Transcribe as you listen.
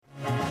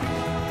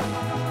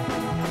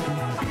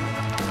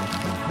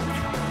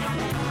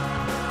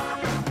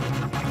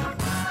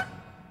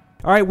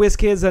All right,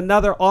 WizKids,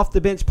 another Off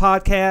the Bench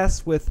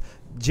podcast with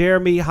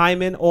Jeremy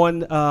Hyman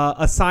on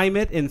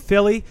assignment in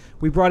Philly.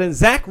 We brought in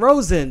Zach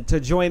Rosen to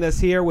join us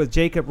here with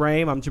Jacob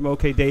Rame. I'm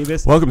Jamoke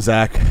Davis. Welcome,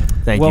 Zach.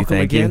 Thank you.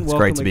 It's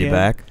great to be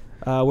back.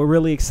 We're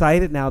really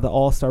excited now the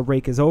All-Star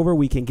break is over.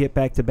 We can get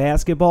back to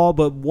basketball.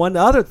 But one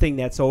other thing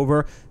that's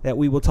over that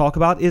we will talk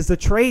about is the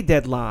trade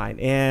deadline.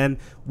 And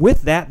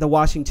with that, the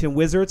Washington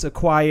Wizards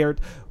acquired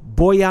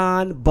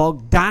Bojan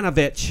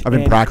Bogdanovic. I've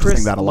been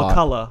practicing that a lot.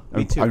 McCullough.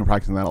 Me too. I've been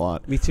practicing that a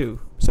lot. Me too.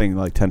 Saying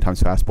like 10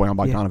 times fast, Bojan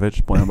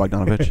Bogdanovic, Bojan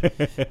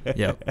Bogdanovic.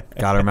 Yep.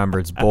 Got to remember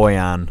it's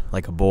Bojan,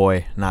 like a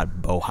boy, not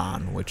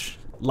Bohan, which...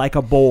 Like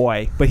a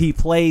boy, but he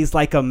plays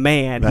like a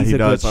man. He's a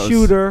good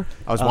shooter.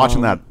 I was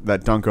watching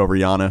that dunk over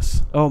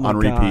Giannis on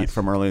repeat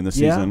from early in the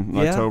season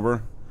in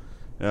October.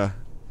 Yeah.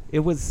 It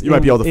was. You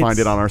might be able to find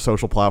it on our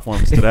social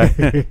platforms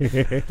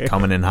today.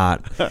 Coming in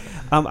hot.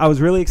 I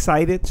was really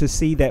excited to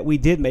see that we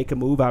did make a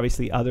move.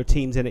 Obviously, other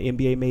teams in the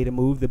NBA made a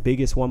move. The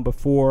biggest one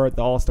before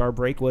the All-Star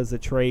break was the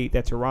trade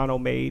that Toronto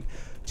made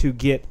to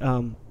get,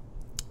 to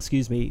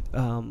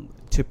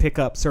pick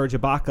up Serge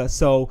Ibaka.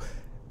 So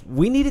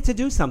we needed to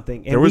do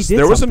something. And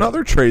there was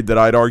another trade that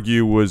I'd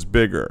argue was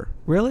bigger.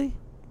 Really?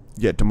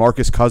 Yeah,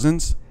 DeMarcus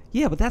Cousins.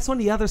 Yeah, but that's on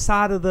the other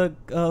side of the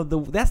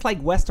that's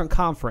like Western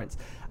Conference.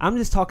 I'm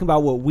just talking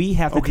about what we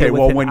have to deal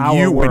with in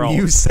our world. When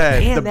you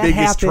said and the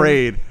biggest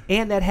trade,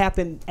 and that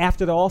happened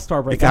after the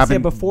All-Star break. It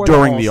happened before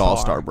during the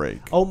All-Star break.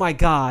 Oh my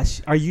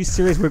gosh, are you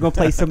serious? We're going to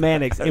play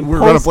semantics. We're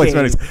going to play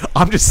semantics.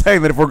 I'm just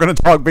saying that if we're going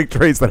to talk big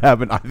trades that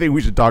happen, I think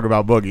we should talk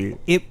about Boogie.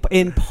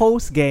 In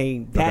post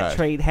game, that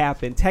trade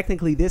happened.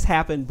 Technically, this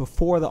happened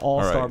before the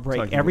All-Star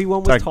break.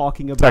 Everyone was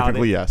talking about it.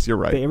 Technically, yes, you're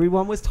right.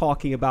 Everyone was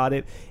talking about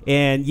it,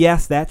 and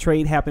yes, that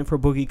trade happened for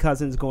Boogie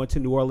Cousins going to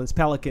New Orleans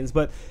Pelicans,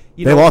 but.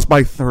 They lost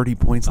by 30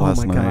 points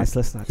last night. Gosh,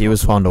 let's not. He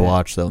was fun to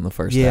watch though in the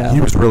first half.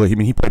 He was really.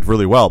 He played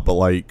really well, but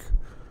like,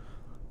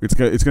 it's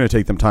going to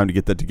take them time to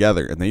get that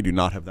together, and they do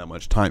not have that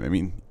much time. I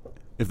mean,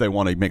 if they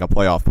want to make a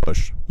playoff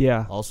push.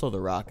 Yeah. Also,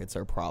 the Rockets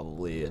are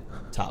probably a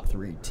top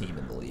 3 team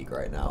in the league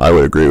right now. I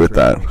would agree with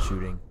that.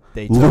 Shooting.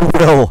 They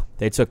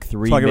took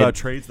 3. Talking about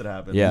trades that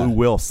happened. Yeah. Lou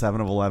Will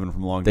 7 of 11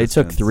 from long distance.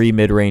 They took 3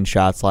 mid-range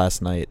shots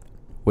last night,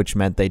 which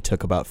meant they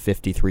took about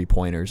 53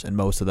 pointers, and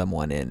most of them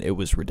went in. It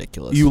was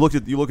ridiculous. You look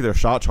at their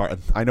shot chart.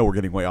 I know we're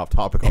getting way off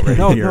topic already.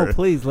 No,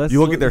 please. You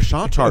look at their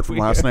shot chart from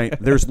last night.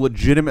 There's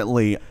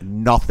legitimately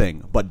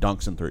nothing but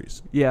dunks and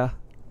threes. Yeah,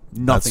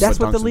 nothing. That's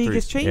but what the dunks league and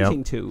is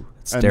changing to.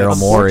 It's Daryl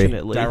Morey.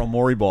 Daryl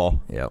Morey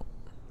ball. Yep.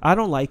 I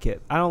don't like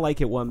it. I don't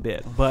like it one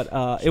bit.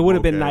 But it would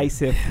have been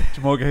nice if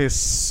Jamoke is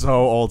so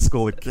old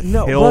school. It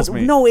kills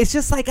me. No, it's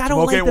just like I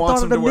don't like the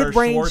thought of the mid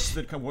range.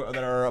 That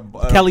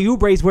are, Kelly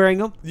Oubre's wearing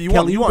them. You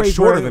want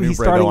shorter than Oubre, he's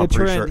starting though, a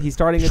trend. Sure. He's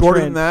starting a shorter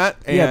trend. than that.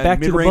 And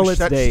back to the Bullets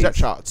days. Step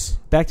shots.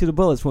 Back to the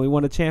Bullets when we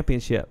won a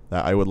championship.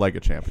 I would like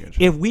a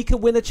championship. If we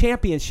could win a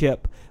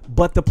championship,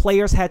 but the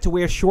players had to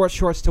wear short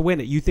shorts to win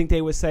it, you think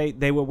they would say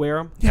they would wear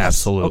them? Yes.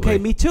 Absolutely. Okay,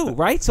 me too.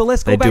 Right. So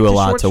let's go back to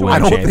short shorts. They do a lot to win I a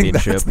don't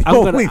championship. think that's the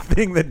only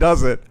thing that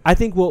does it. I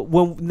think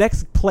when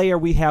next player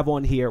we have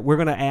on here, we're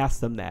going to ask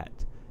them that.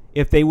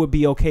 If they would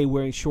be okay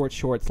wearing short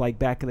shorts like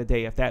back in the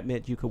day, if that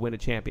meant you could win a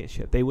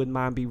championship, they wouldn't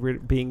mind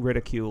being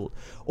ridiculed,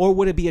 or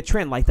would it be a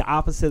trend like the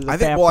opposite of the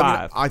Fab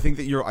Five? I think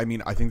that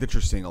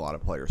you're seeing a lot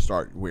of players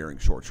start wearing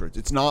short shorts.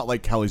 It's not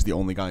like Kelly's the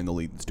only guy in the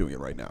league that's doing it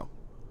right now.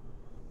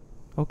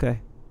 Okay.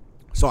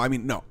 So I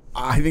mean, no,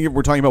 I think if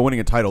we're talking about winning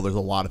a title, there's a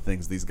lot of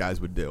things these guys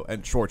would do,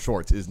 and short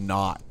shorts is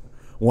not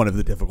one of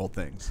the difficult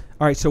things.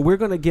 All right, so we're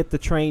going to get the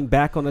train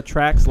back on the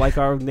tracks like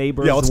our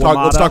neighbors. Yeah, let's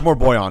talk more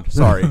Bojan.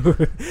 Sorry.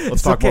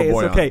 Let's talk more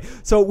Bojan. It's okay.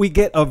 So we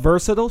get a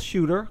versatile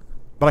shooter.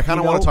 But I kind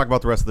of want to talk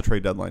about the rest of the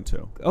trade deadline,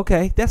 too.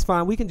 Okay, that's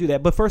fine. We can do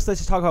that. But first, let's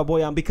just talk about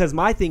Bojan, because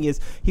my thing is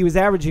he was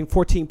averaging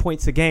 14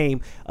 points a game.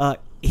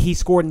 He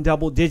scored in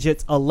double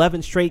digits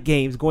 11 straight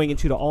games going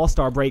into the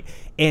All-Star break,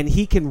 and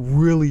he can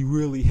really,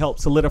 really help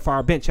solidify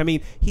our bench. I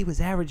mean, he was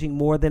averaging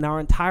more than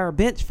our entire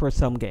bench for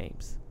some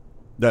games.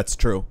 That's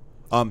true.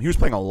 He was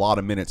playing a lot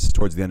of minutes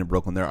towards the end of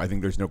Brooklyn there. I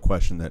think there's no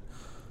question that,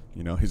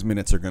 his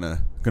minutes are gonna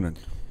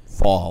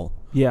fall.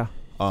 Yeah.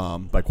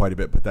 By quite a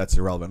bit, but that's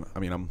irrelevant. I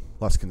mean, I'm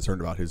less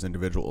concerned about his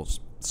individual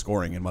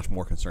scoring and much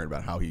more concerned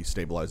about how he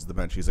stabilizes the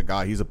bench. He's a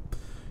guy. He's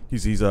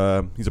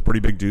a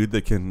pretty big dude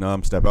that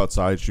can step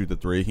outside, shoot the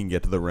three. He can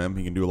get to the rim.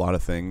 He can do a lot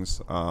of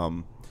things.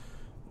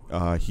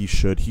 He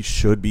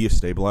should be a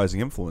stabilizing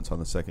influence on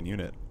the second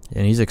unit.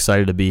 And he's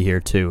excited to be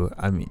here, too.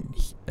 I mean,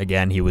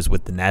 again, he was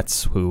with the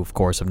Nets, who, of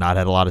course, have not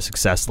had a lot of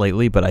success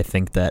lately, but I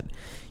think that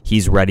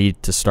he's ready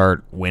to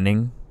start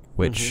winning,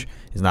 which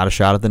is not a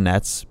shot at the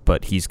Nets,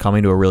 but he's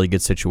coming to a really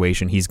good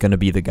situation. He's going to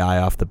be the guy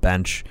off the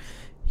bench.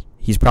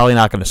 He's probably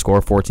not going to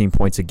score 14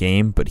 points a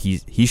game, but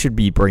he should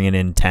be bringing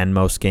in 10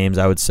 most games,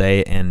 I would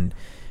say. And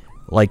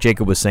like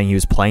Jacob was saying, he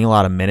was playing a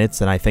lot of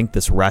minutes, and I think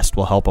this rest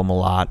will help him a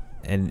lot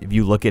And if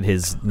you look at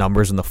his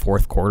numbers in the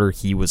fourth quarter,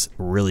 he was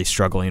really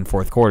struggling in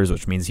fourth quarters,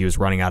 which means he was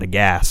running out of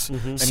gas. And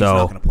So he's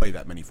not going to play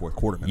that many fourth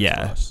quarter minutes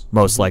for us.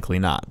 most likely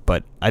not.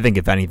 But I think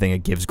if anything,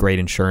 it gives great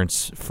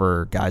insurance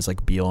for guys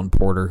like Beal and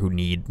Porter who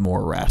need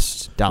more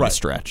rest down the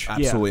stretch.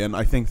 Absolutely, and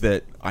I think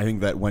that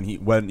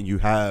when you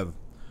have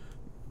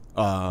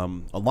a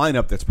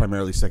lineup that's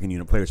primarily second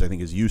unit players, I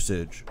think his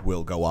usage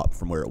will go up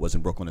from where it was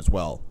in Brooklyn as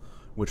well,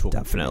 which will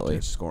contribute Definitely. to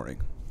his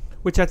scoring.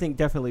 Which I think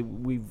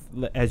definitely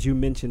as you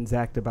mentioned,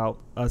 Zach, about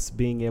us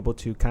being able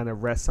to kind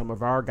of rest some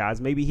of our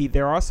guys. Maybe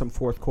there are some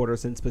fourth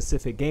quarters in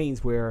specific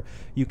games where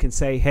you can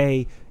say,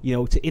 hey,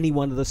 to any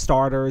one of the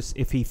starters,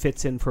 if he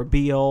fits in for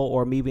Beal,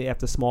 or maybe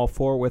at the small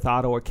forward with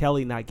Otto or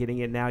Kelly not getting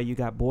it, now you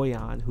got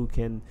Bojan who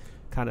can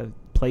kind of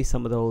play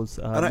some of those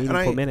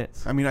meaningful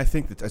minutes. I mean, I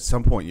think that at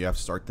some point you have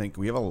to start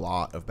thinking. We have a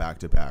lot of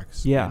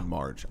back-to-backs in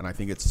March, and I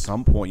think at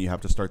some point you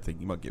have to start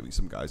thinking about giving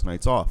some guys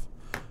nights off,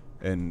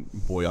 and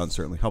Bojan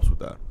certainly helps with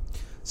that.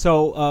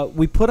 So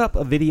we put up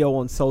a video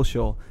on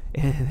social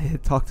and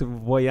it talked to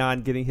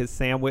Bojan getting his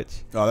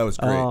sandwich. Oh, that was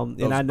great.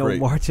 I know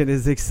Martin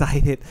is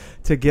excited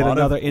to get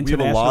another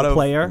international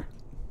player.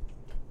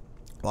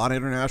 A lot of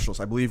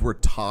internationals. I believe we're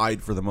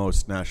tied for the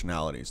most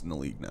nationalities in the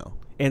league now.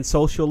 And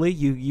socially,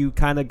 you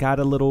kind of got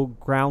a little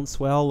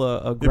groundswell,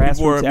 a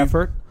grassroots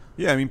effort.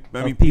 Yeah, I mean,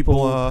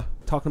 people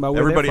talking about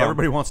where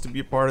everybody wants to be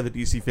a part of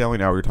the DC family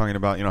now. We were talking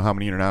about how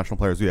many international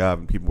players we have,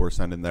 and people were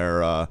sending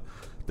their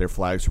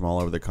flags from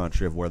all over the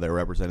country of where they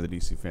represented the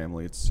DC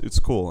family. It's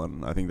cool,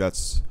 and I think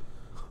that's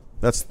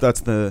what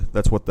the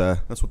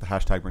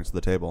hashtag brings to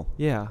the table.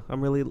 Yeah,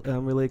 I'm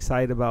really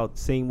excited about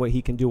seeing what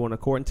he can do on the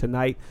court. And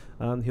tonight,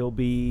 he'll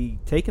be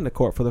taking the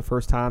court for the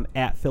first time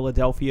at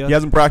Philadelphia. He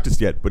hasn't practiced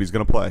yet, but he's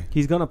going to play.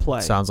 He's going to play.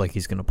 Sounds like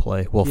he's going to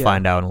play. We'll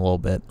find out in a little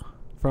bit.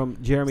 From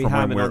Jeremy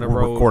Hyman on the road.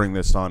 We're recording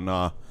this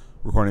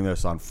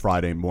on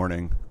Friday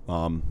morning.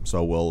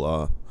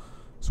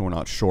 So we're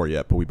not sure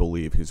yet, but we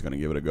believe he's going to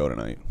give it a go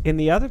tonight. And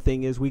the other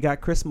thing is we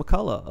got Chris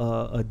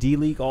McCullough, a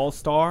D-League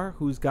All-Star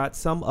who's got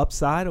some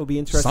upside. It'll be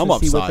interesting to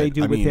see what they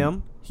do with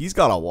him. He's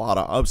got a lot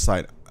of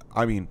upside.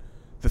 I mean,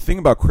 the thing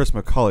about Chris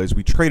McCullough is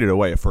we traded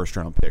away a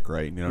first-round pick,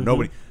 right?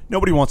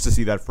 Nobody wants to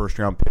see that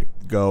first-round pick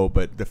go,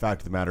 but the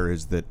fact of the matter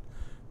is that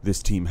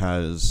this team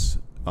has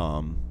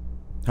as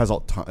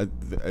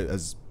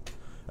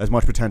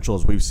much potential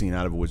as we've seen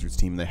out of a Wizards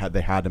team. They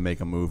had to make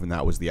a move, and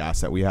that was the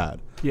asset we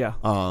had. Yeah.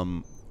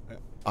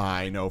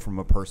 I know from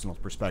a personal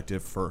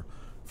perspective for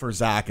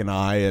Zach and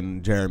I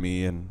and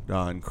Jeremy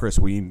and Chris,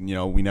 we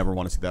never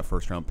want to see that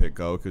first round pick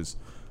go because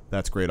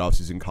that's great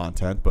offseason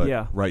content.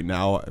 But right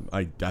now,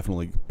 I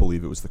definitely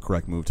believe it was the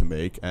correct move to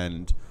make.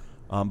 And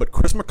but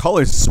Chris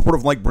McCullough is sort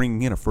of like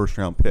bringing in a first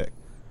round pick.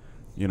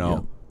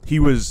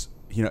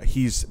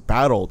 He's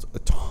battled a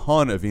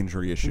ton of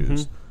injury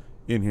issues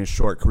in his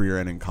short career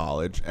and in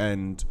college.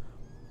 And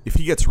if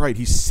he gets right,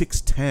 he's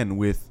 6'10"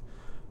 with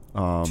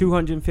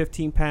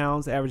 215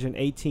 pounds, averaging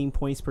 18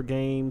 points per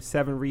game,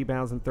 7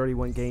 rebounds in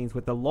 31 games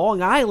with the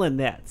Long Island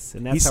Nets,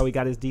 and that's how he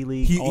got his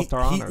D-League All-Star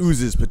honors. He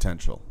oozes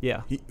potential.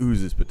 Yeah. He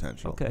oozes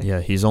potential. Okay.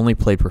 Yeah, he's only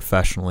played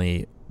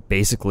professionally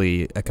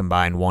basically a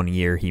combined 1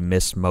 year. He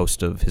missed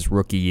most of his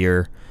rookie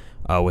year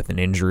with an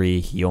injury.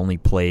 He only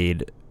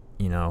played,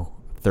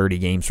 30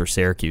 games for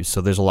Syracuse.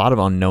 So there's a lot of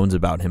unknowns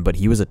about him, but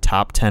he was a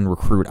top 10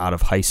 recruit out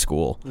of high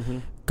school.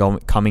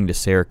 Coming to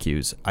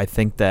Syracuse. I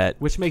think that...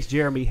 Which makes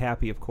Jeremy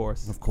happy, of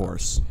course. Of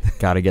course.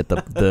 Got to get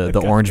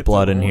the orange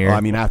blood in here. Well,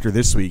 I mean, after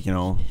this week,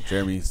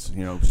 Jeremy's,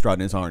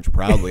 strutting his orange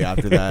proudly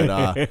after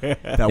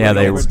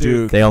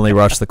that. They only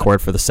rushed the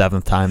court for the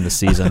 7th time this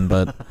season,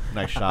 but...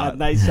 Nice shot.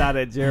 Nice shot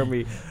at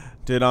Jeremy.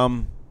 Did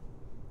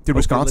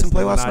Wisconsin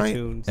play last night?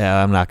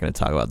 Yeah, I'm not going to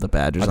talk about the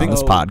Badgers on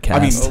this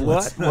podcast. I mean,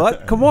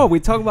 what? Come on, we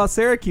talk about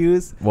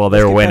Syracuse. Well,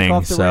 they're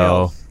winning, so...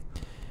 Rails.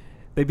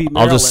 They beat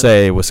Maryland. I'll just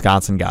say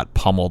Wisconsin got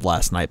pummeled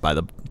last night by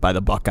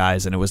the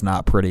Buckeyes, and it was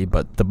not pretty.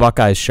 But the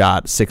Buckeyes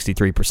shot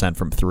 63%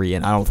 from 3,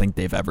 and I don't think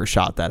they've ever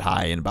shot that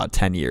high in about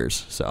 10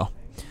 years. So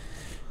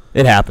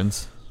it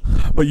happens.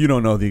 But you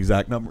don't know the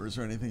exact numbers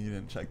or anything. You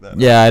didn't check that.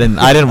 Yeah, I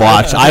didn't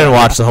watch. I didn't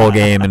watch the whole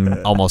game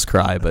and almost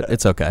cry, but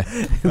it's okay.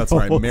 That's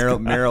right.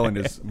 Maryland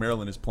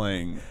is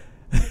playing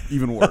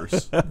even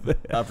worse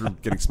after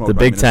getting smoked. The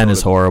Big Ten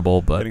is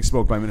horrible, but getting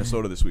smoked by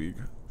Minnesota this week.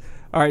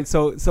 All right,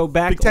 so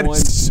back Big Ten on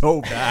is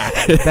so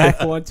bad.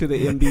 Back on to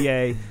the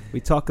NBA. We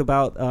talk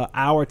about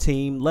our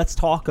team. Let's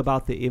talk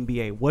about the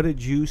NBA. What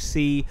did you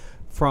see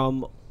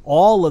from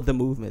all of the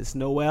movements?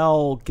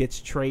 Noel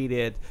gets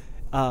traded.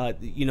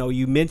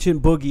 You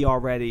mentioned Boogie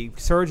already.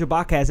 Serge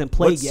Ibaka hasn't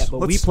played yet,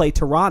 but we play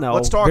Toronto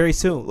very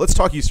soon. Let's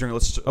talk Eastern.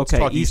 Let's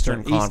talk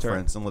Eastern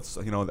Conference, and let's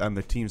and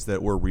the teams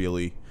that we're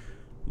really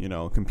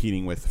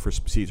competing with for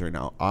seeds right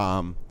now.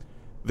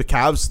 The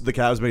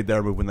Cavs made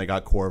their move when they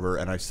got Korver,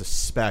 and I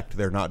suspect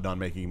they're not done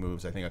making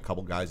moves. I think a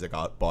couple guys that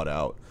got bought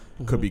out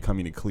could be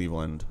coming to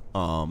Cleveland.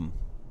 The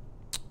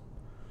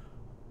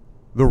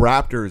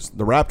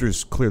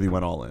Raptors clearly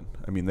went all in.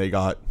 I mean, they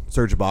got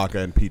Serge Ibaka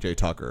and PJ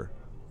Tucker.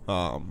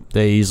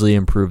 They easily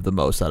improved the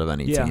most out of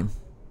any team.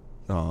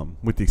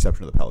 with the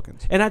exception of the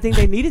Pelicans. And I think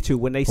they needed to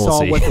when they We'll saw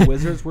see. what the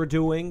Wizards were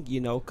doing,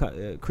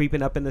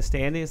 creeping up in the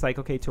standings. Like,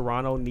 okay,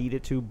 Toronto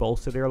needed to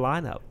bolster their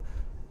lineup.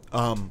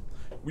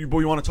 We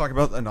want to talk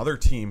about another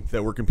team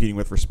that we're competing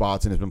with for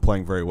spots and has been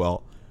playing very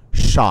well.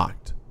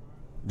 Shocked.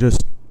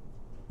 Just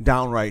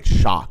downright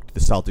shocked the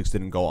Celtics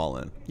didn't go all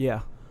in.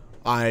 Yeah.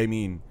 I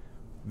mean,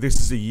 this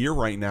is a year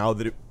right now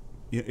that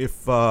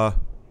if the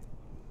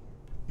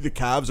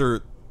Cavs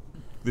are,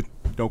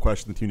 no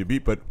question, the team to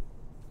beat, but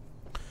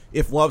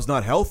if Love's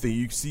not healthy,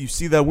 you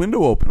see that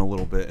window open a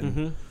little bit.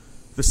 And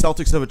the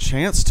Celtics have a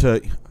chance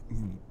to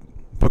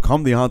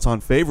become the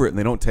odds-on favorite, and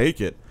they don't take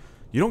it.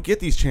 You don't get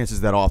these chances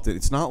that often.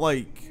 It's not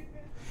like,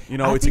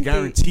 it's a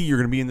guarantee you're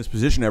going to be in this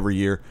position every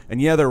year. And,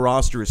 yeah, their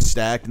roster is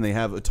stacked, and they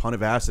have a ton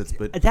of assets.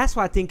 But that's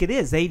what I think it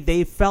is.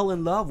 They fell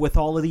in love with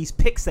all of these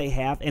picks they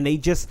have, and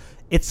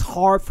it's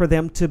hard for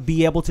them to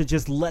be able to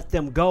just let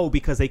them go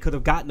because they could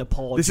have gotten a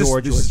Paul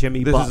George or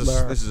Jimmy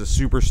Butler. This is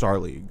a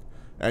superstar league.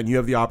 And you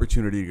have the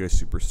opportunity to go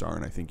superstar,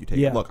 and I think you take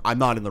it. Look, I'm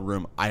not in the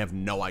room. I have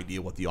no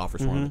idea what the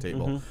offers were on the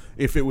table.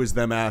 If it was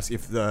them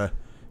if the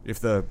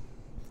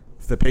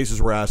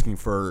Pacers were asking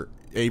for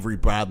Avery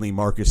Bradley,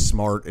 Marcus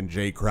Smart, and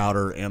Jay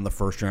Crowder, and the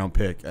first-round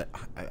pick, I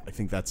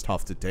think that's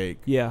tough to take.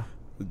 Yeah.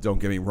 Don't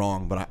get me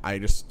wrong, but I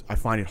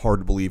find it hard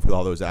to believe with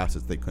all those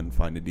assets they couldn't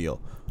find a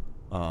deal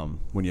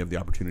when you have the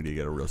opportunity to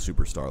get a real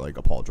superstar like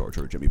a Paul George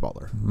or a Jimmy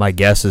Butler. My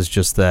guess is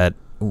just that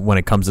when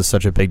it comes to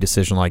such a big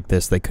decision like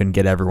this, they couldn't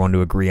get everyone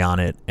to agree on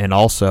it. And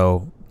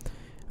also,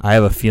 I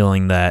have a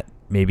feeling that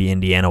maybe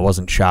Indiana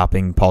wasn't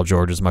shopping Paul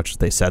George as much as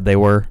they said they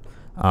were.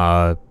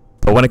 But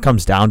when it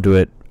comes down to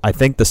it, I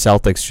think the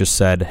Celtics just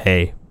said,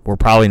 hey, we're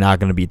probably not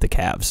going to beat the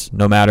Cavs,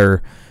 no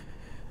matter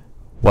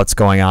what's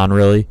going on,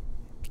 really.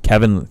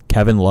 Kevin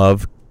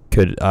Love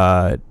could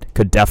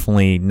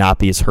definitely not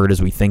be as hurt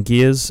as we think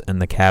he is,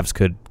 and the Cavs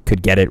could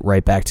get it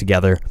right back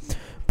together.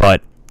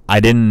 But I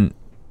didn't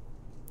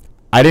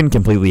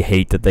completely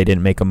hate that they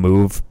didn't make a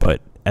move, but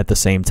at the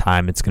same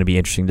time, it's going to be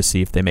interesting to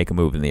see if they make a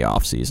move in the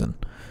offseason.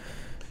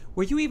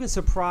 Were you even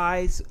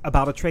surprised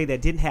about a trade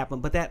that didn't happen,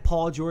 but that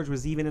Paul George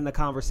was even in the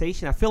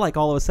conversation? I feel like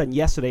all of a sudden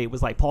yesterday it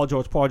was like Paul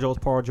George. Oh,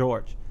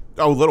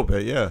 a little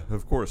bit, yeah,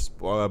 of course.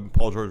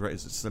 Paul George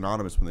is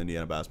synonymous with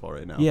Indiana basketball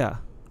right now. Yeah.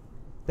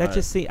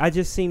 I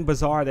just seemed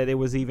bizarre that it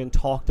was even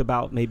talked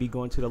about maybe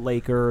going to the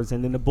Lakers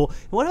and then the Bulls.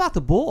 What about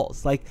the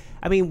Bulls? Like,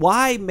 I mean,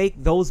 why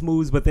make those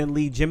moves but then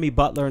leave Jimmy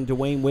Butler and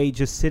Dwayne Wade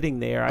just sitting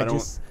there?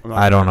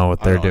 I don't know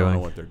what they're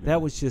doing.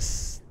 That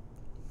was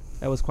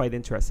quite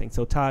interesting.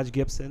 So Taj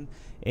Gibson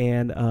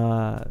and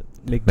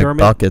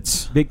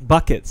McDermott. Big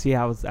buckets.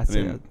 Yeah,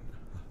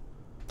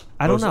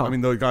 I don't know. I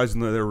mean, the guys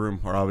in their room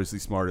are obviously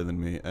smarter than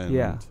me,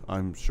 and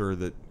I'm sure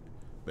that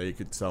they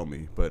could sell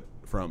me. But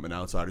from an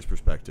outsider's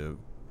perspective,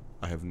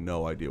 I have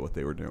no idea what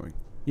they were doing.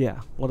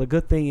 Yeah. Well, the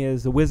good thing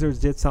is the Wizards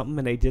did something,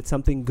 and they did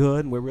something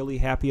good, and we're really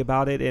happy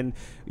about it. And,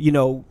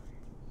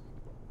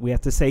 we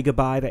have to say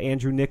goodbye to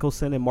Andrew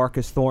Nicholson and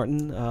Marcus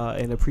Thornton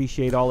and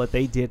appreciate all that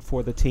they did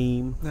for the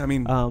team. I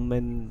mean,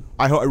 and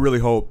I really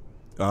hope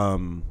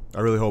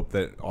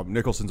that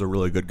Nicholson's a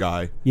really good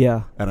guy.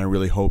 Yeah. And I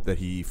really hope that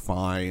he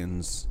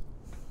finds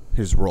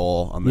his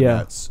role on the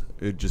Nets.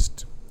 It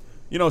just,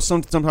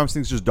 sometimes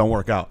things just don't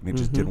work out, and it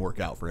just didn't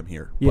work out for him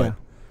here. Yeah. But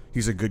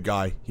he's a good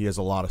guy. He has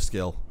a lot of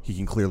skill. He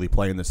can clearly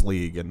play in this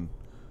league, and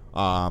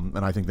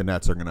I think the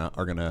Nets are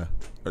gonna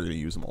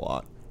use him a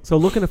lot. So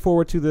looking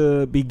forward to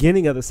the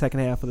beginning of the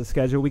second half of the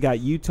schedule, we got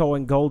Utah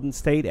and Golden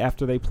State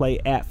after they play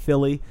at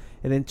Philly,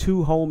 and then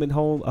a home and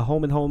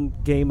home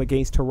game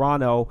against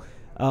Toronto.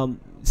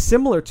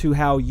 Similar to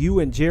how you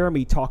and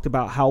Jeremy talked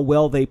about how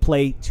well they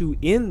play to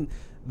end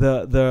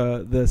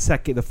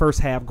the first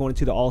half going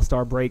into the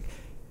All-Star break.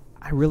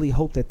 I really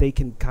hope that they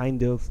can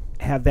kind of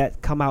have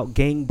that come out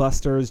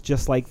gangbusters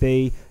just like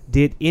they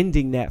did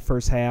ending that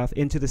first half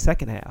into the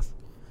second half.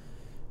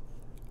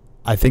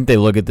 I think they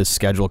look at the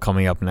schedule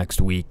coming up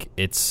next week.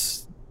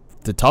 It's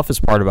the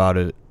toughest part about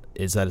it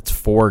is that it's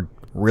 4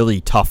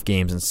 really tough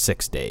games in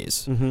 6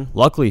 days.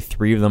 Luckily,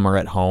 3 of them are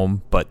at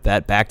home, but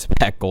that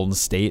back-to-back Golden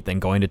State, then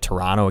going to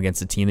Toronto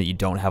against a team that you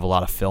don't have a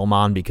lot of film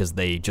on because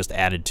they just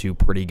added 2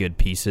 pretty good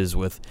pieces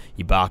with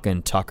Ibaka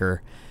and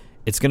Tucker.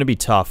 It's going to be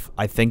tough.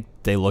 I think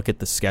they look at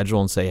the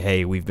schedule and say,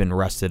 hey, we've been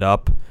rested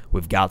up.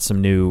 We've got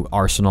some new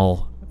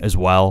arsenal as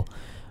well.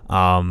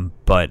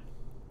 But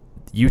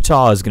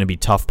Utah is going to be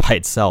tough by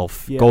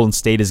itself. Yeah. Golden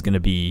State is going to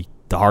be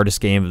the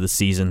hardest game of the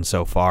season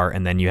so far,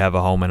 and then you have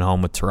a home and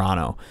home with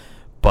Toronto.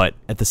 But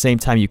at the same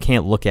time, you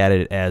can't look at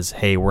it as,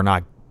 hey, we're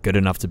not good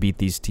enough to beat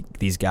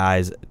these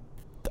guys.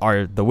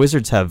 The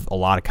Wizards have a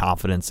lot of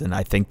confidence, and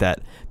I think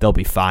that they'll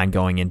be fine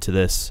going into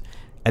this.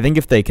 I think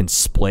if they can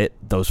split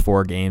those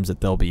 4 games,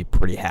 that they'll be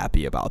pretty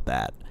happy about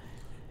that.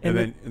 And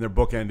then they're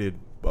bookended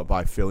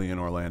by Philly and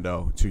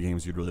Orlando, 2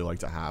 games you'd really like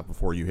to have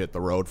before you hit the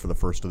road for the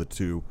first of the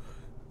 2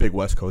 big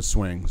West Coast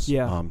swings.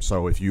 Yeah.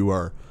 So if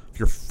you're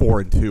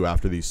 4-2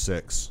 after these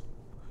 6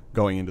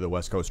 going into the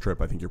West Coast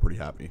trip, I think you're pretty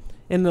happy.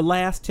 In the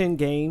last 10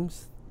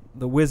 games,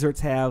 the Wizards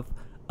have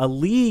a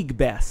league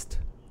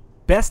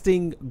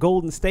besting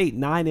Golden State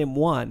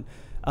 9-1.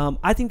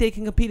 I think they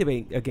can compete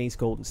against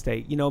Golden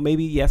State. You know,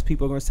 maybe, yes,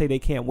 people are going to say they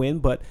can't win,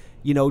 but,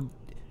 you know,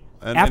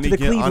 after the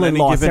Cleveland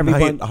loss,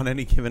 everyone on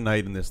any given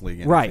night in this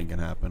league, right, anything can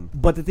happen.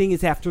 But the thing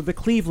is, after the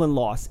Cleveland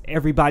loss,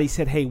 everybody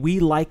said, "Hey, we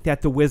like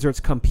that the Wizards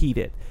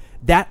competed."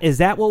 Is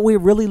that what we're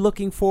really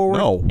looking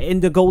forward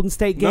in the Golden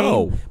State game?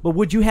 No. But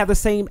would you have the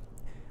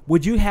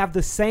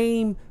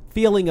same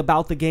feeling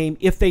about the game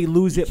if they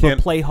lose it but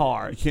play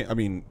hard? You can't. I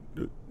mean,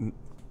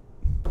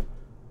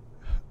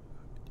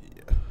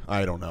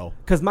 I don't know.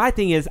 Because my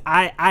thing is,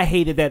 I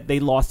hated that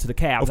they lost to the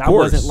Cavs. Of I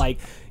course. wasn't like,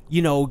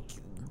 you know,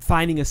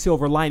 finding a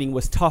silver lining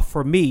was tough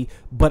for me,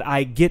 but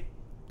I get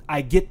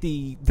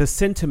the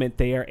sentiment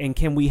there. And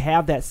can we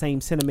have that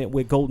same sentiment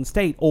with Golden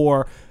State,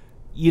 or,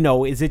 you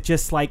know, is it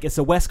just like it's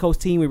a West Coast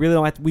team? We really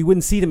don't we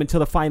wouldn't see them until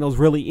the finals,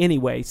 really,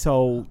 anyway.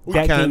 So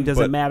game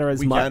doesn't matter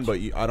as much. We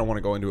can, but I don't want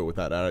to go into it with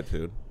that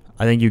attitude.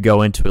 I think you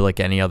go into it like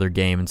any other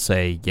game and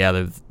say,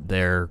 yeah,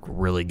 they're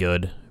really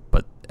good.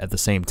 But at the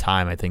same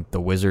time, I think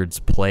the Wizards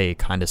play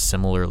kind of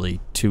similarly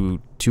to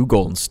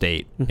Golden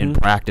State in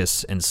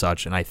practice and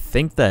such. And I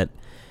think that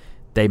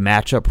they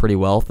match up pretty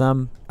well with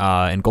them.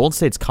 And Golden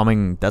State's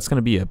coming. That's going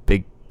to be a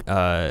big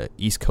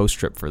East Coast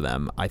trip for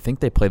them. I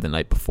think they play the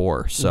night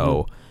before.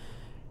 So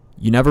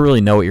you never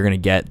really know what you're going to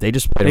get. They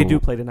just play. They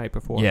do play the night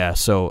before. Yeah.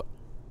 So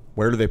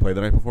where do they play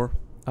the night before?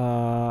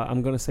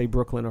 I'm going to say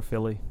Brooklyn or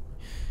Philly.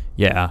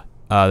 Yeah.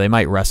 They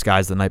might rest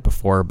guys the night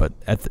before, but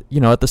at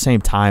the same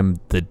time,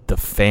 the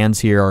fans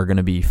here are going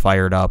to be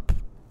fired up.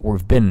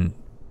 We've been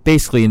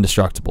basically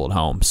indestructible at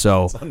home,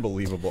 so it's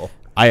unbelievable.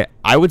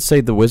 I would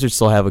say the Wizards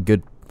still have a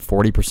good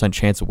 40%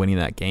 chance of winning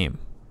that game.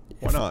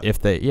 Why not? If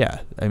they,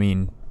 yeah, I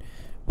mean,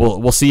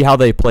 we'll see how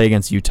they play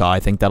against Utah. I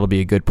think that'll be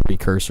a good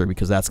precursor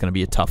because that's going to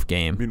be a tough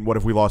game. I mean, what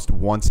if we lost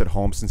once at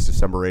home since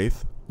December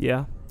 8th?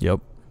 Yeah. Yep.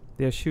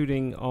 They're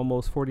shooting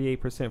almost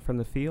 48% from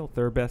the field,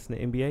 third best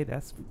in the NBA.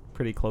 That's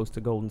pretty close to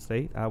Golden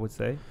State, I would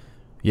say.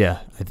 Yeah.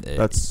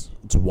 It's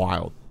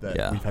wild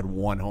that we've had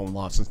one home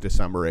loss since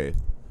December 8th.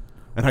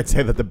 And I'd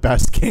say that the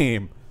best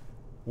game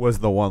was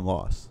the one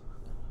loss.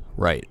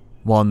 Right.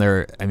 Well, and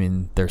they're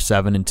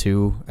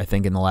 7-2, I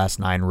think, in the last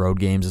 9 road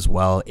games as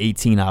well.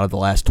 18 out of the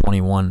last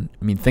 21.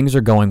 I mean, things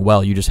are going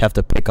well. You just have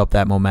to pick up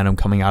that momentum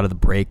coming out of the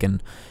break.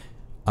 And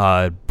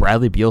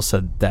Bradley Beal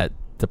said that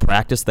the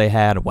practice they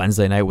had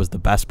Wednesday night was the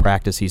best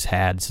practice he's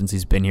had since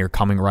he's been here,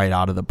 coming right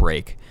out of the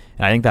break.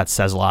 And I think that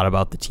says a lot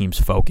about the team's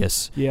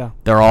focus. Yeah.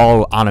 They're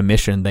all on a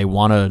mission. They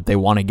want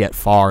to get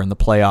far in the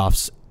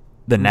playoffs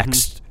the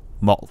next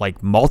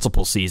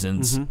multiple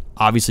seasons.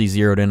 Obviously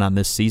zeroed in on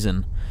this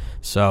season.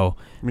 So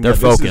they're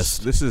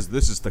focused. This is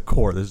the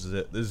core. This is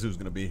it. This is who's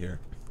going to be here.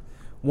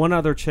 One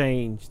other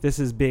change. This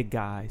is big,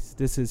 guys.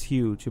 This is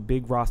huge. A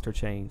big roster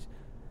change.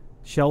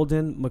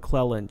 Sheldon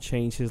McClellan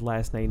changed his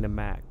last name to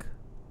Mack.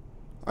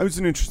 It was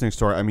an interesting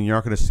story. I mean, you're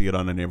not going to see it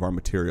on any of our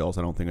materials,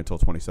 I don't think, until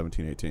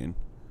 2017-18.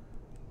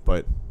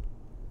 But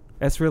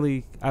that's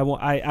really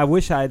I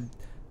wish I'd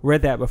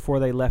read that before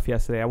they left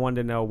yesterday. I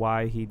wanted to know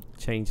why he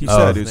changed his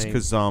said name.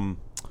 because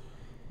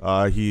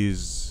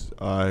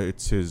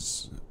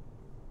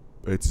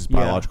it's his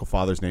biological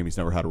father's name. He's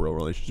never had a real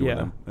relationship with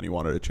him, and he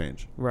wanted to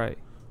change. Right.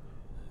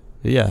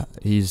 Yeah,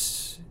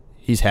 he's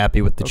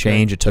happy with the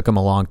change. It took him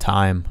a long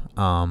time.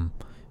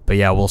 But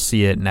yeah, we'll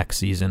see it next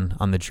season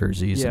on the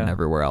jerseys and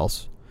everywhere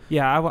else.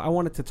 Yeah, I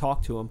wanted to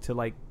talk to him to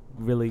like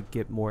really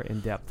get more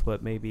in depth,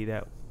 but maybe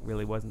that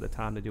really wasn't the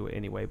time to do it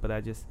anyway. But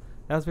that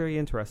was very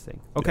interesting.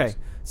 Okay, yes.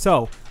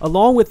 So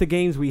along with the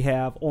games we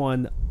have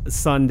on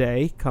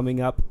Sunday coming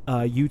up,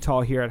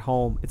 Utah here at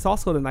home, it's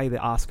also the night of the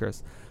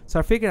Oscars. So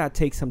I figured I'd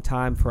take some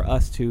time for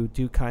us to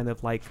do kind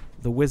of like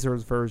the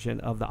Wizards version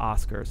of the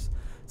Oscars.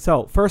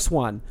 So first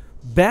one,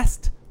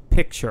 Best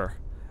Picture.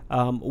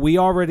 We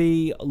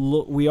already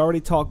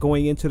talked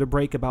going into the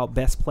break about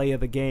best play of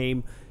the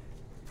game.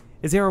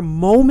 Is there a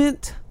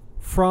moment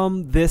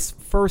from this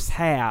first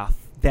half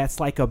that's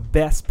like a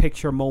best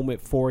picture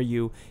moment for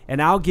you?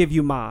 And I'll give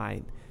you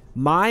mine.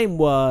 Mine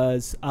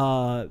was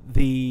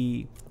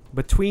the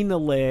between the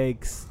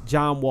legs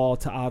John Wall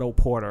to Otto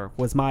Porter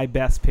was my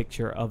best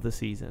picture of the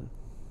season.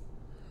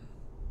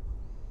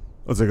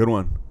 That's a good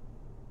one.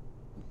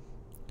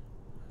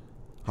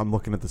 I'm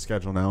looking at the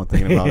schedule now and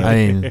thinking about it.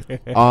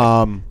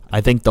 I mean, I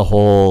think the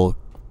whole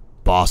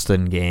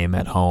Boston game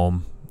at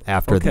home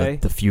after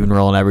the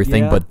funeral and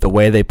everything, but the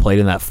way they played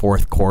in that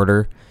fourth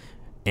quarter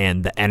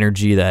and the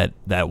energy that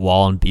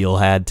Wall and Beal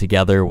had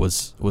together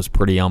was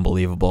pretty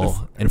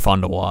unbelievable and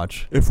fun to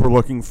watch. If we're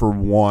looking for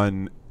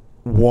one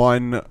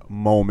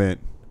moment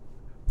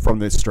from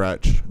this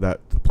stretch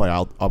that to play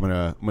out, I'm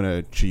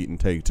gonna cheat and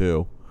take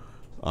two.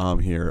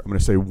 Here I'm gonna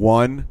say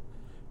one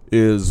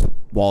is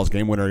Wall's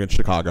game winner against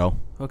Chicago.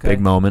 Okay. Big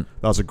moment.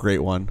 That was a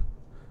great one.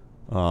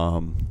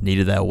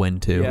 Needed that win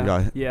too.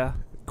 Yeah.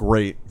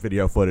 Great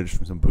video footage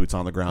from some boots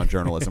on the ground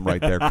journalism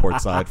right there,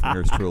 courtside from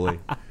yours truly.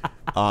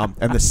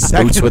 And the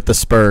second boots with the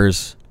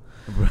Spurs.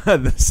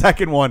 the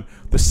second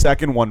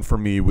one for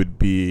me would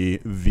be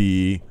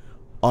the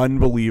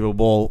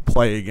unbelievable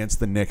play against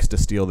the Knicks to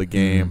steal the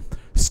game.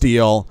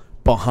 Steal,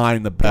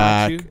 behind the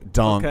back you.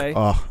 dunk. Okay.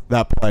 Oh,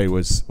 that play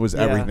was Yeah.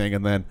 everything.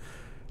 And then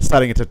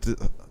setting it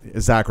to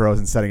Zach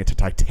Rosen, setting it to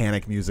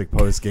Titanic music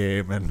post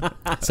game, and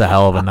It's a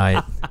hell of a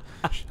night.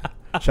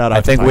 shout out.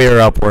 I think to we were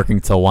up working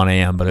till 1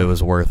 a.m., but it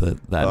was worth it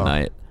that Oh.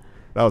 night.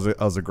 That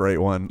was a great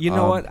one. You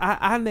know what?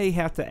 I may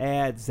have to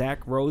add Zach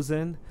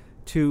Rosen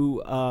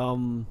to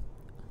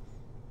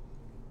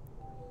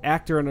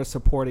actor in a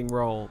supporting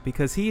role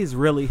because he has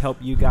really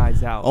helped you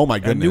guys out. Oh, my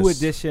A new goodness.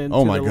 addition Oh,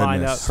 to my the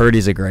goodness. lineup. Heard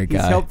he's a great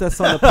He's guy. helped us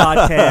on the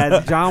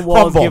podcast. John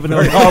Wall's Humble, giving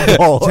very him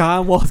humble.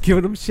 John Wall's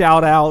giving him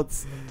shout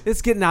outs.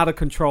 It's getting out of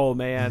control,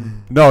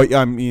 man. No,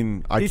 I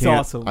mean He's can't.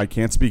 awesome. I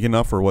can't speak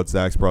enough for what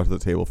Zach's brought to the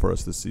table for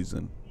us this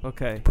season.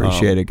 Okay.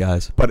 Appreciate it,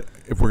 guys. But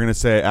if we're gonna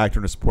say actor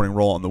in a supporting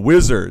role on the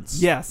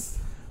Wizards, Yes.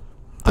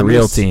 The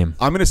real team.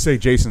 I'm gonna say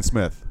Jason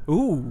Smith.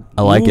 Ooh.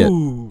 I like it.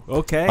 Ooh.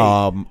 Okay.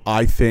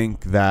 I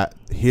think that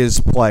his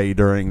play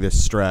during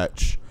this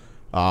stretch,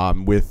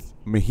 with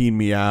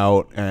Mahinmi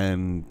out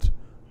and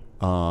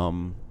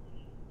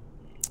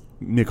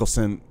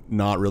Nicholson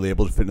not really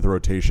able to fit into the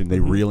rotation, they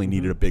really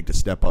needed a big to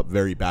step up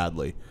very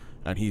badly,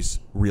 and he's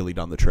really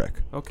done the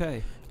trick.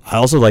 Okay. I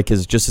also like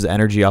his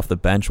energy off the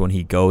bench when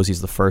he goes.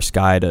 He's the first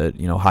guy to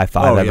high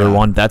five Oh, yeah.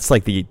 everyone. That's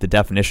like the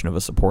definition of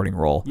a supporting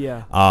role.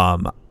 Yeah.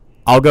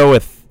 I'll go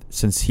with,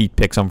 since he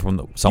picked someone from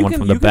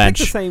the bench.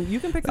 You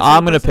can pick the same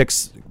I'm gonna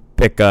person.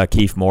 pick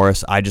Keith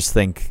Morris. I just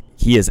think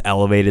he has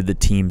elevated the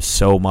team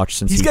so much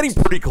since He's getting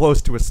pretty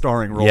close to a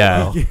starring role.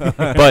 Yeah, now.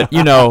 but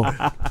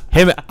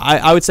him.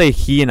 I would say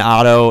he and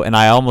Otto, and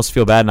I almost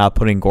feel bad not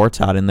putting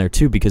Gortat in there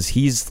too because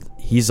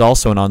he's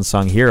also an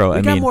unsung hero.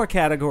 We got more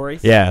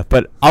categories. Yeah,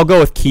 but I'll go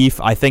with Keith.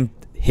 I think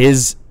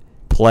his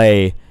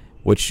play,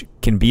 which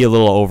can be a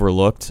little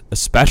overlooked,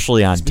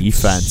 especially on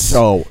defense,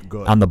 so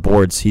good on the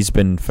boards, he's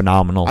been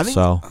phenomenal. I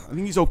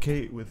think he's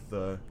okay with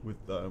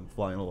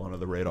flying a little under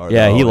the radar.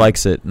 Yeah, though. he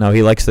likes it. No,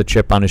 he likes the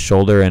chip on his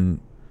shoulder,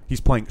 and He's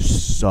playing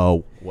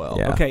so well.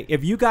 Yeah. Okay,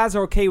 if you guys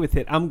are okay with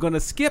it, I'm going to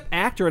skip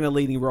actor in a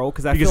leading role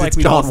because I Because feel like it's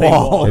we all John say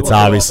Wall. it's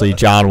obviously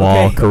John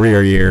Wall, Okay.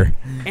 career year.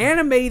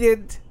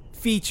 Animated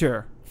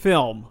feature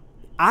film.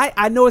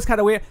 I know it's kind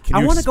of weird. Can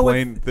I you want to go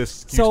explain with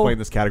this? Can so- you explain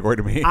this category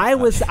to me? I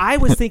was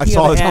thinking I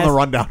saw of it this on as the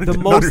rundown and the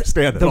didn't most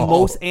understand it the at all.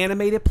 most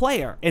animated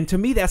player, and to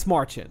me that's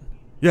Marcin.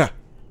 Yeah,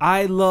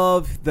 I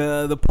love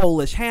the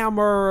Polish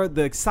hammer,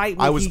 the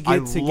excitement I he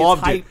gets.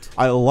 loved he it. gets hyped.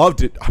 I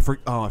loved it.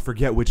 I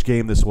forget which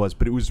game this was,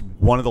 but it was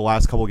one of the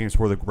last couple of games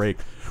before the break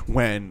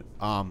when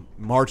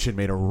Marcin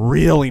made a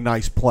really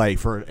nice play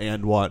for an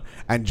and one,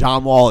 and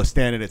John Wall is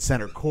standing at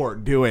center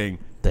court doing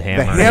The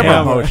hammer.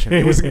 hammer motion.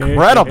 It was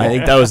incredible. I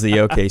think that was the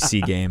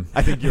OKC game.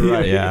 I think you're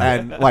right. Yeah.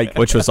 and like,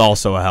 Which was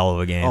also a hell of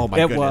a game. oh my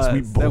It goodness, we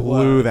was. That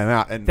blew was. them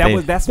out. And That They-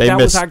 was they where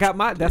missed- I got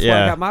my where I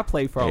yeah. got my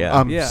play from.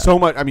 Yeah. so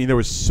much. I mean, there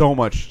was so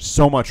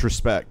much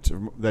respect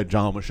that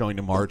John was showing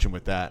to Marcin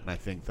with that, and I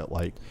think that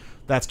like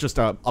that's just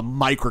a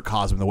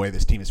microcosm of the way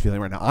this team is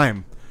feeling right now.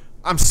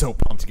 I'm so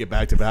pumped to get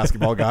back to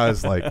basketball,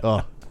 guys. Like,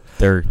 oh,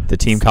 The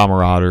team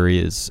camaraderie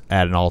is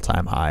at an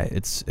all-time high.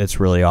 It's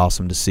really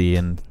awesome to see,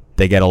 and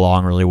they get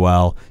along really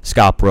well.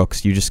 Scott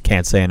Brooks, you just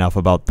can't say enough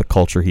about the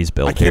culture he's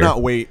built I here.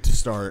 cannot wait to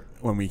start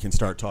when we can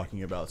start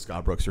talking about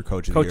Scott Brooks, your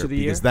coach of the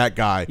year, because that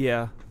guy,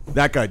 Yeah.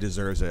 that guy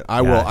deserves it.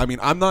 I will. I mean,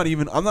 I'm not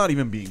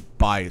even being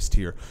biased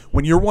here.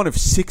 When you're one of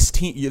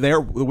 16, the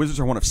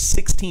Wizards are one of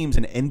 6 teams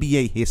in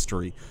NBA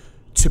history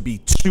to be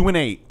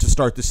 2-8 to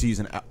start the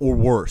season or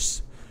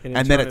worse, And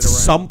and then then turn at it around.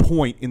 some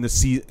point in the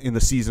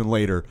season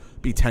later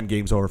be 10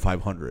 games over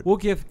 500. We'll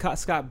give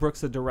Scott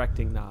Brooks a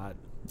directing nod.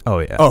 Oh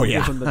yeah. Oh We'll yeah.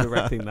 give him the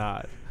directing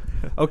nod.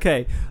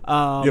 Okay. You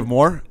have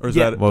more, or is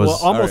Yeah, that What was- well,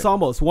 almost, all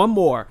right. almost. One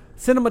more.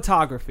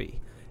 Cinematography.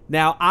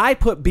 Now, I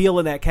put Beal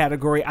in that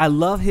category. I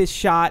love his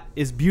shot.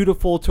 It's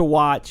beautiful to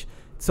watch.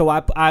 So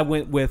I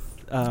went with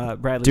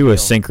Bradley Do Beal. a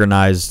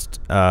synchronized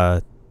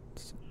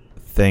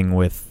thing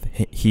with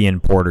he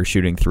and Porter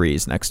shooting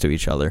threes next to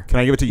each other. Can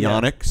I give it to Yeah.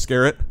 Yannick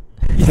Scarrett?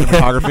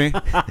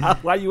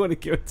 Cinematography. Why you want to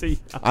give it to you?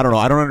 I don't know.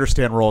 I don't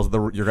understand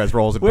your guys'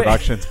 roles in Wait.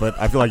 productions, but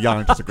I feel like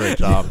Yannick does a great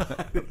job.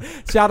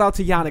 Shout out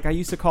to Yannick. I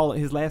used to call it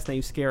his last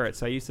name Scarrett,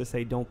 so I used to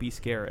say "Don't be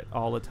Scarrett"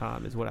 all the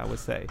time. Is what I would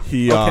say.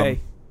 He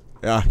okay.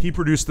 He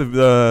produced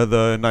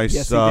the nice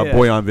Yes, he did.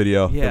 Boyan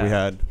video that Yeah. we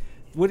had.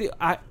 What do you,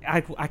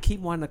 I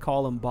keep wanting to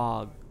call him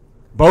Bog.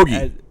 Bogey. I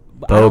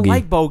don't Bogey.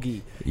 like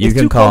Bogey. You it's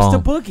can too call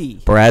close to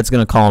Boogie. Brad's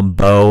gonna call him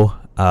Bo.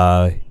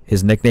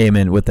 His nickname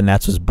with the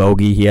Nets was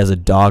Bogey. He has a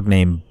dog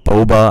named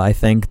Boba, I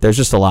think. There's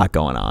just a lot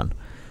going on.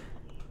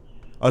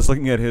 I was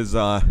looking at his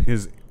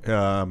Instagram.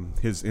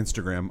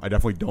 I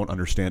definitely don't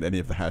understand any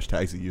of the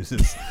hashtags he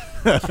uses.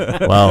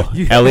 Well,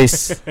 at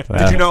least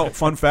Did you know?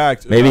 Fun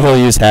fact. maybe he'll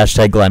use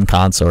hashtag Glenn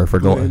Consor for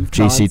Glenn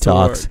GC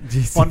Consor.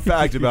 Talks. Fun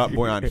fact about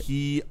Boyan: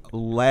 he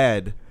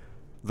led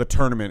the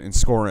tournament in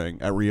scoring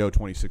at Rio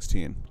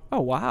 2016. Oh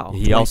wow.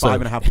 He also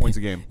 25.5 points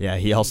a game. Yeah,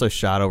 he also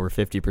shot over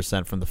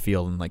 50% from the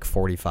field and like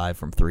 45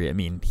 from three. I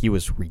mean, he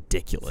was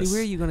ridiculous. See,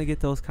 where are you going to get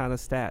those kind of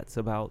stats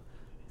about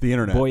The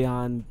internet.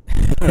 Bojan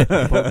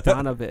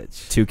Bogdanovic.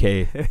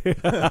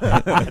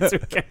 2K. That's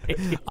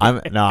okay.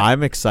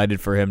 I'm excited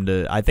for him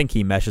to. I think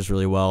he meshes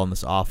really well in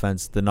this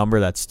offense. The number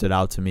that stood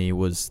out to me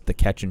was the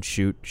catch and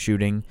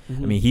shooting.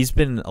 Mm-hmm. I mean, he's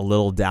been a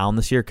little down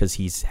this year because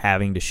he's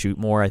having to shoot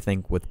more. I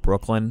think with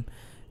Brooklyn,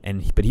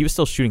 but he was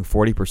still shooting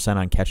 40%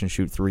 on catch and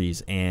shoot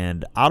threes.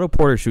 And Otto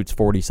Porter shoots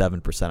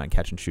 47% on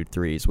catch and shoot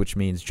threes, which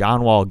means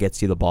John Wall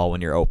gets you the ball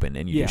when you're open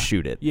and you just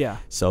shoot it. Yeah.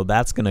 So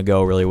that's gonna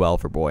go really well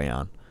for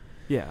Bojan.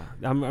 Yeah,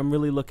 I'm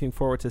really looking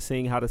forward to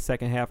seeing how the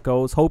second half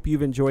goes. Hope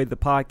you've enjoyed the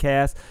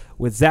podcast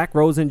with Zach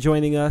Rosen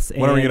joining us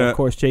and, of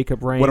course,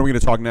 Jacob Rain. When are we going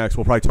to talk next?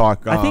 We'll probably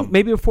talk. I think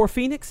maybe before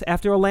Phoenix,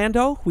 after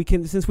Orlando. We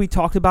can, since we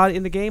talked about it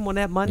in the game on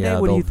that Monday. Yeah,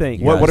 what do you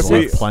think? What if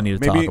we plenty to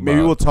talk about? Maybe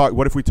we'll talk.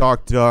 What if we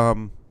talked?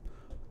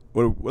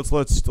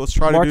 Let's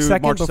try March to do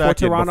 2nd March before 2nd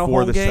Toronto before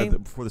home the game?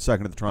 before the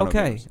second of the Toronto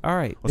Okay, games. all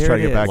right. Let's there try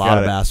to it get is. back A lot at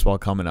of it. basketball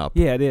coming up.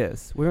 Yeah, it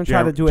is. We're going to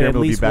try to do it at Jeremy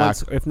will be least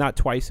once, back. if not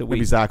twice a week.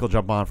 Maybe Zach will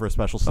jump on for a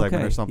special segment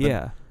Okay, or something.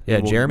 yeah. Yeah,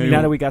 Maybe Jeremy.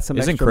 Now that we got some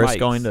Isn't extra Chris mics.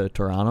 going to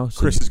Toronto?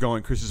 So Chris is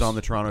going. Chris is on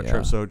the Toronto Yeah.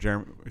 trip, so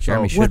Jeremy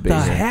Jeremy What should be. the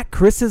heck?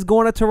 Chris is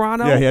going to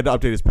Toronto? Yeah, he had to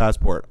update his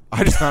passport.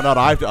 I just found out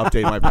I have to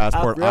update my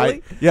passport.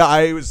 Really?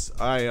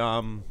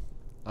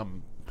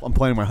 I'm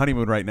planning my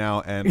honeymoon right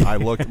now, and I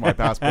looked. My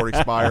passport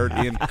expired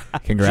in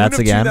Congrats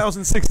June of again.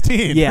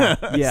 2016.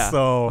 Yeah.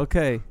 So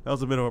Okay. that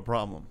was a bit of a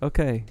problem.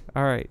 Okay.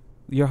 All right.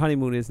 Your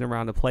honeymoon isn't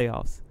around the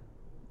playoffs.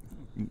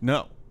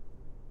 No,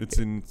 it's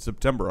in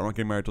September. I'm not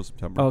getting married till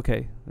September.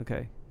 Okay.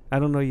 I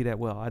don't know you that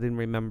well. I didn't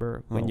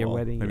remember when your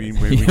wedding Maybe, is.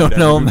 maybe You don't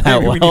know him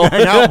that we need to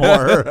hang out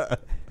more.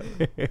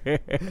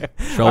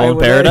 Trouble in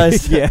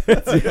paradise. Yeah.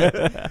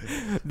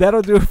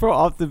 That'll do it for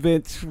Off the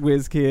Bench,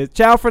 Whiz Kids.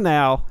 Ciao for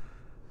now.